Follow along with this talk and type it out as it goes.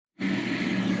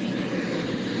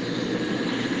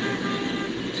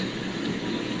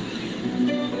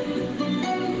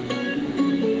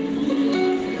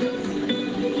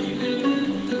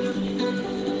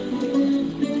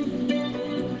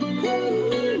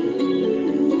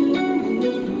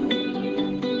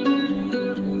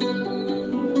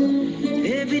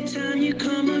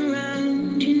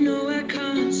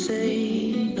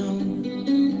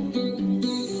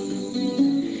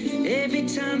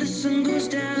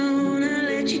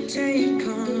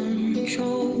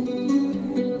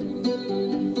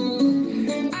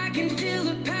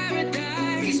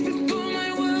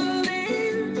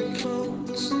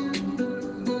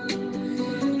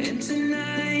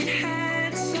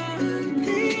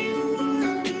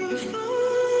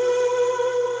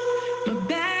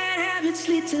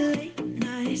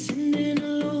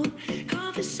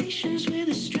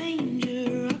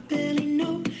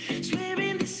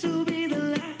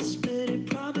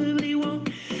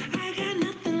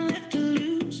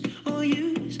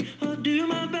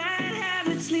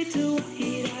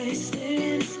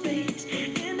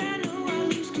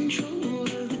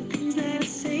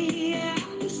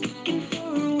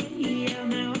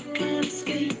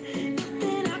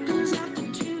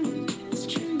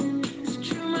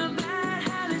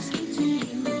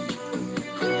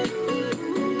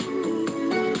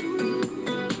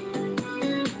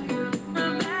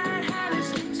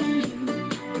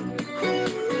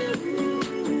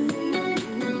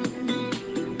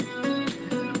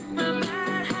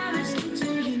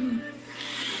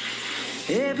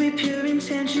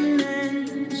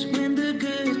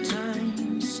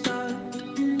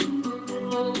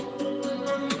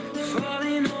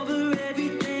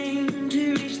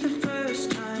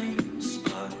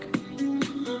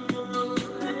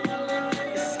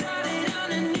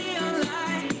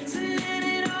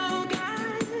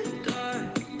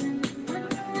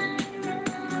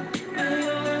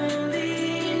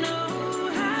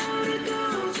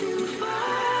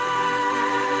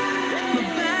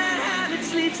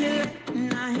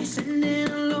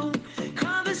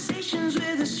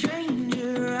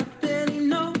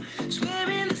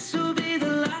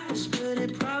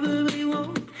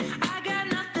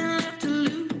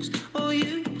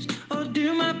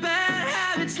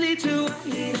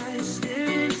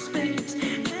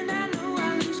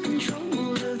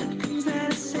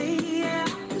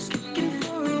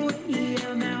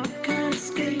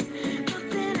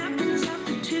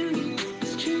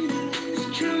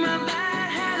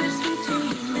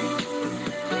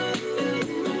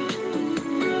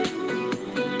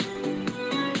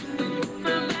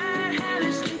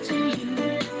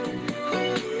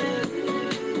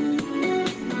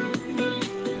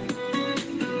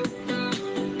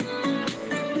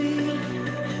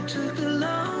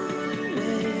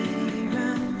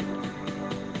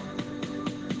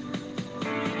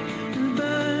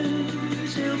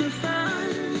fun.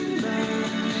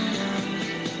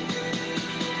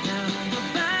 Now my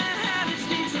bad habits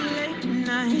lead to late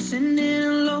nights and in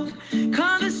alone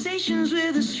conversations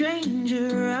with a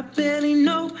stranger I barely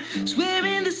know.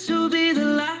 Swearing this will be the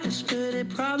last, but it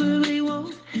probably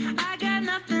won't. I got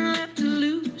nothing left to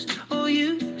lose or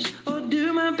use or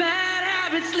do. My bad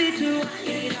habits lead to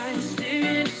white eyes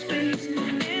staring into space,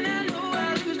 and I know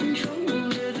I lose control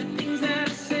of the things that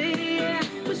I say. Yeah,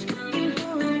 I was looking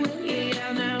for a way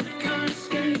out, now I can't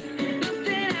escape.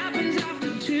 Nothing happens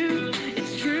after two.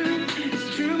 It's true.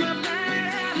 My bad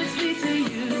habits lead to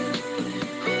you.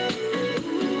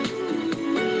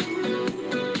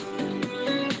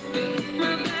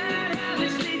 My bad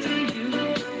habits lead to you.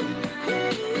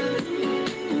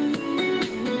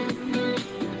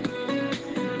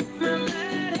 My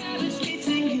bad habits lead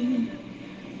to you.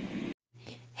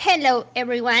 Hello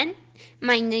everyone,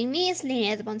 my name is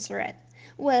Lynette Bonsorat.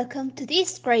 Welcome to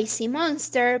this Crazy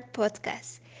Monster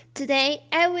podcast. Today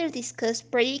I will discuss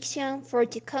prediction for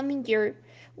the coming year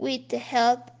with the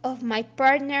help of my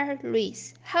partner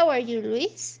Luis. How are you,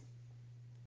 Luis?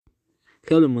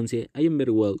 Hello, Monse. I am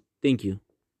very well, thank you.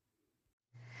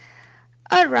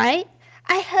 Alright,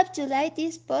 I hope you like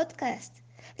this podcast.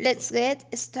 Let's get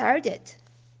started.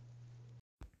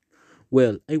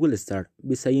 Well, I will start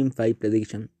by saying five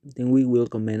prediction, then we will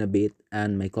comment a bit,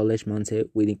 and my college Monse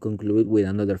will conclude with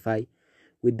another five,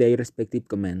 with their respective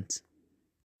comments.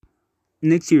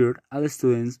 Next year, all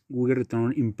students will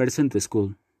return in person to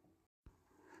school.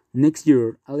 Next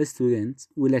year, all students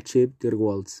will achieve their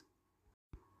goals.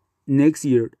 Next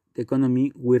year, the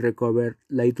economy will recover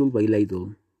little by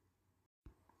little.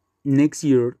 Next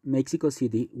year, Mexico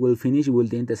City will finish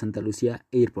building the Santa Lucia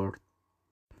airport.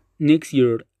 Next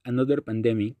year, another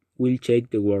pandemic will shake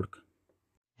the world.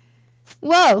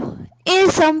 Wow, it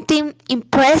is something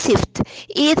impressive.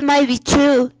 It might be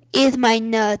true, it might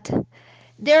not.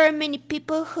 There are many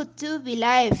people who do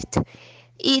believe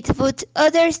it, but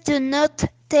others do not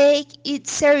take it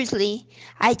seriously.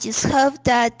 I just hope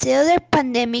that the other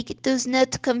pandemic does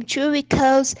not come true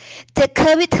because the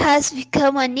COVID has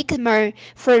become a nightmare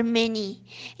for many.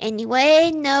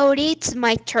 Anyway, now it's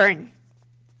my turn.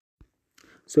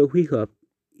 So we hope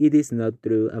it is not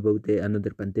true about the another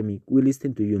pandemic. We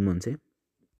listen to you, Monse.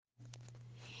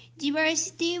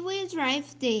 Diversity will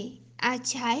drive the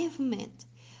achievement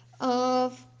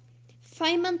of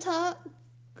fundamental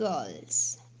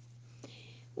goals.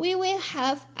 We will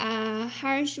have a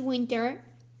harsh winter,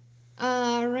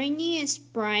 a rainy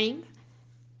spring,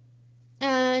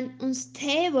 an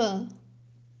unstable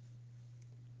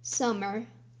summer.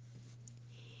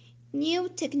 New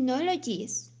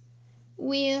technologies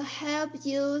will help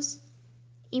us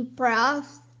improve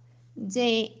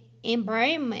the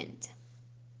environment.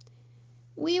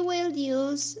 We will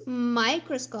use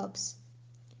microscopes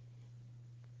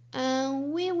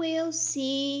and we will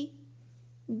see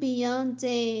beyond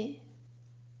the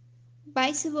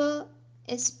visible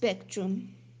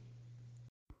spectrum.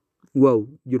 Wow,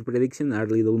 your predictions are a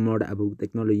little more about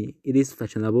technology. It is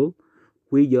fashionable.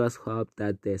 We just hope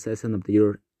that the season of the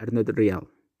year are not real.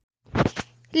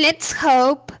 Let's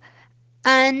hope,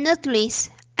 and not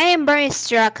least, I am very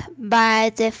struck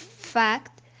by the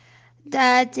fact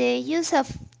that the use of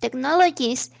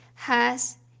technologies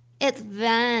has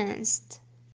advanced.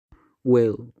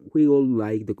 Well, we all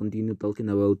like to continue talking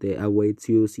about the awaits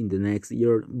use in the next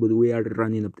year, but we are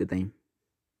running up the time.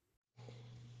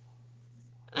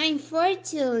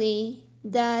 Unfortunately,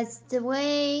 that's the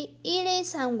way it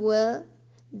is, and well,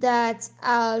 that's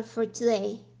all for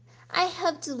today. I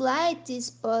hope you liked this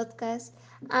podcast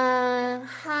and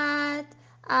had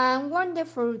a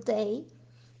wonderful day.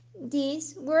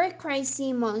 These were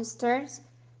Crazy Monsters.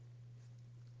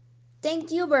 Thank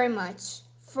you very much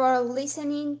for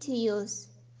listening to us.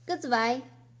 Goodbye.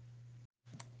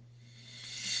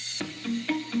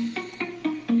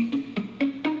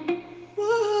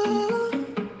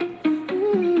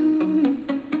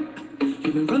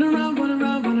 You've been running around,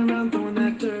 throwing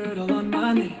that dirt all on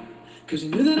my name. Cause you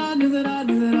knew that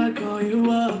I'd call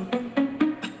you up.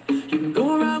 You've been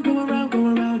going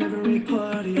around every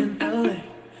party in LA.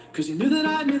 Cause you knew that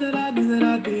I'd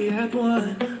be at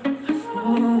one.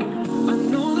 Oh, I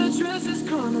know that dress is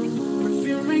karma,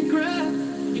 perfume regret.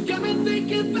 You got me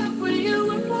thinking back when you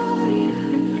were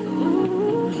mine.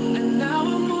 Ooh, and now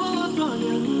I'm all up on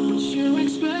you. What you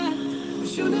expect?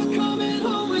 Cause you're not coming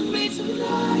home with me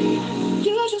tonight.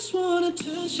 You just want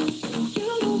attention.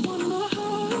 You don't want my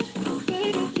heart.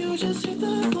 Baby, you just hit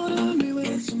the thought of me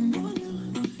with someone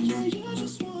new. Yeah, you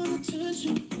just want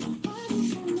attention. I knew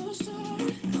from the start.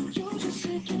 You're just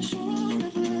taking sure I'll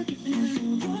never give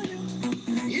you more you.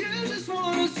 You just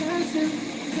want attention.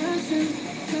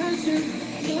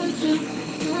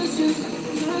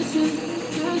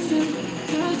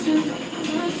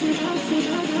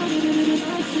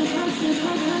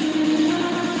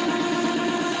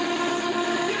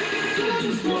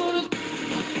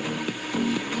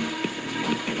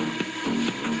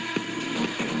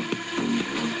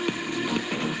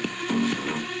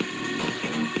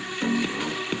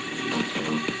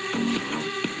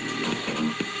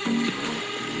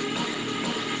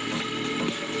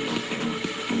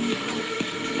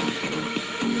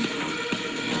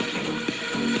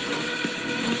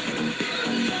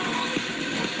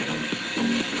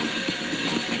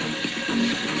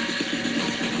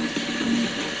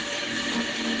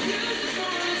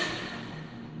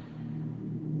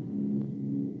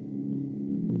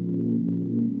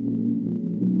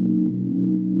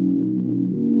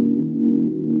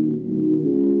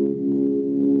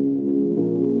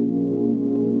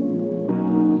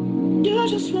 You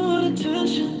just want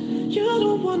attention, you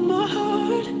don't want my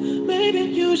heart. Maybe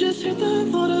you just hate the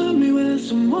thought of me with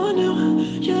someone new.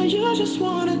 Yeah, you just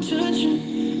want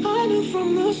attention. I knew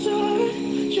from the start,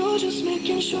 you're just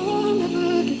making sure I'm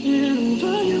never getting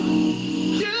over you.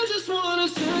 You just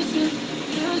want attention,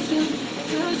 attention,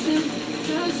 attention,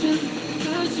 attention,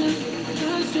 attention,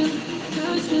 attention,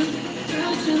 attention,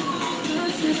 attention,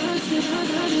 attention,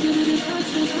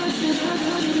 attention, attention, attention.